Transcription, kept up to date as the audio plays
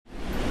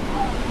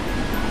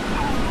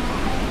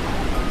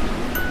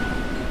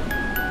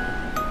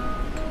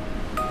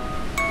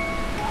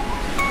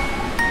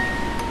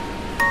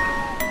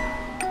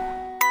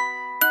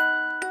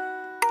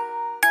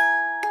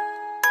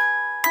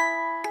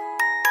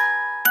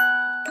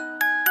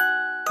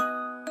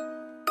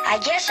I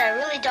guess I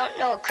really don't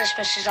know what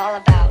Christmas is all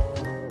about.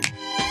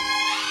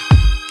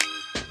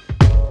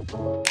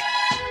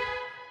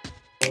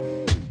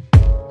 Isn't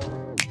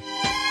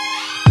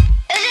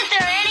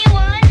there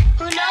anyone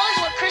who knows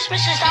what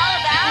Christmas is all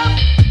about?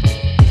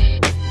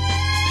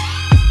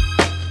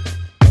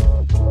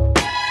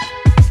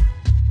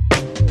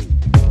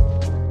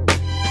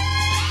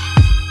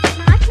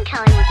 I can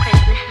tell you what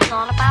Christmas is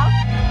all about.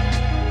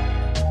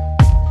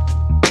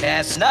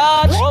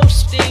 Chestnut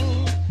roasting,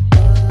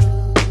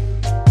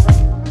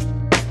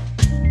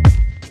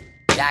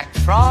 Jack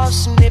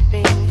Frost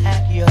nipping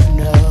at your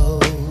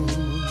nose.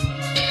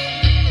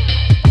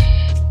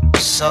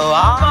 So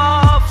I'm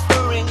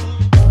offering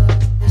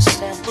this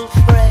simple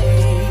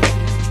phrase.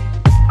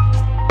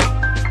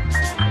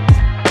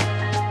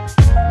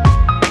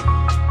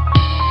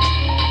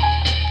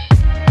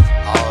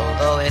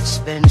 Although it's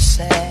been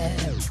said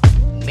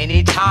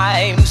many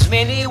times,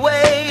 many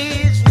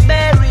ways,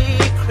 Merry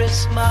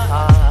Christmas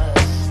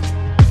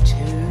to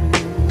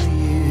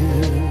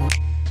you.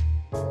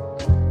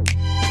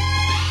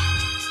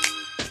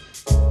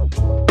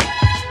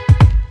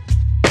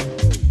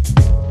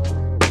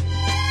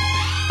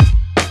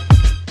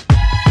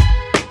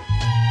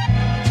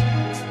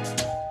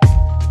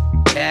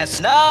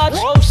 Chestnut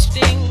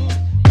roasting,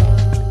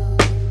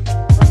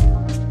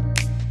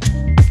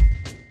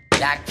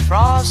 Jack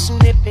Frost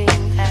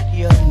nipping at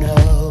your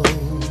nose.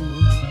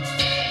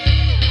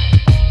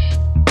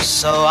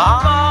 So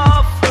I'm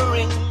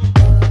offering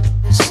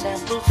this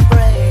simple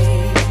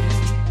phrase.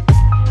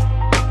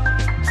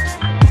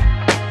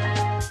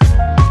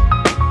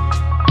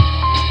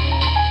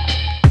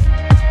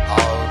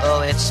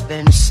 Although it's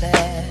been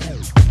said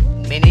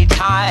many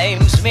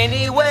times,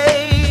 many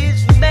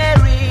ways,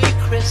 Merry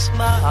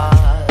Christmas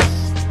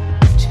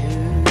to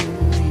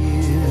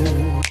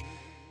you.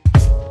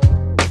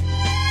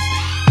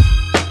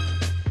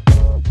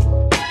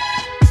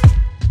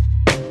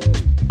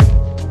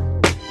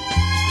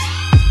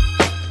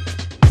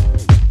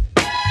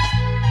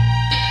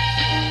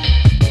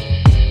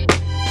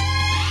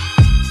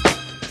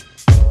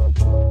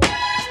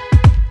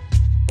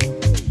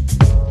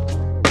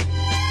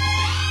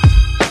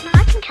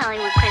 I can tell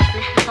you what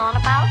Christmas is all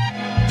about.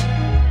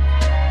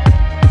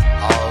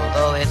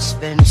 Although it's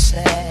been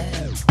said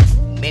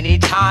many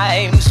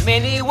times,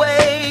 many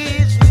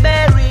ways,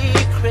 Merry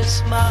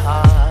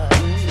Christmas.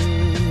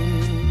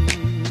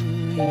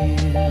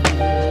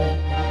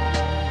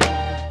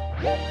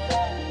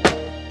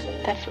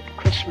 That's what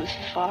Christmas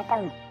is all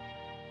about.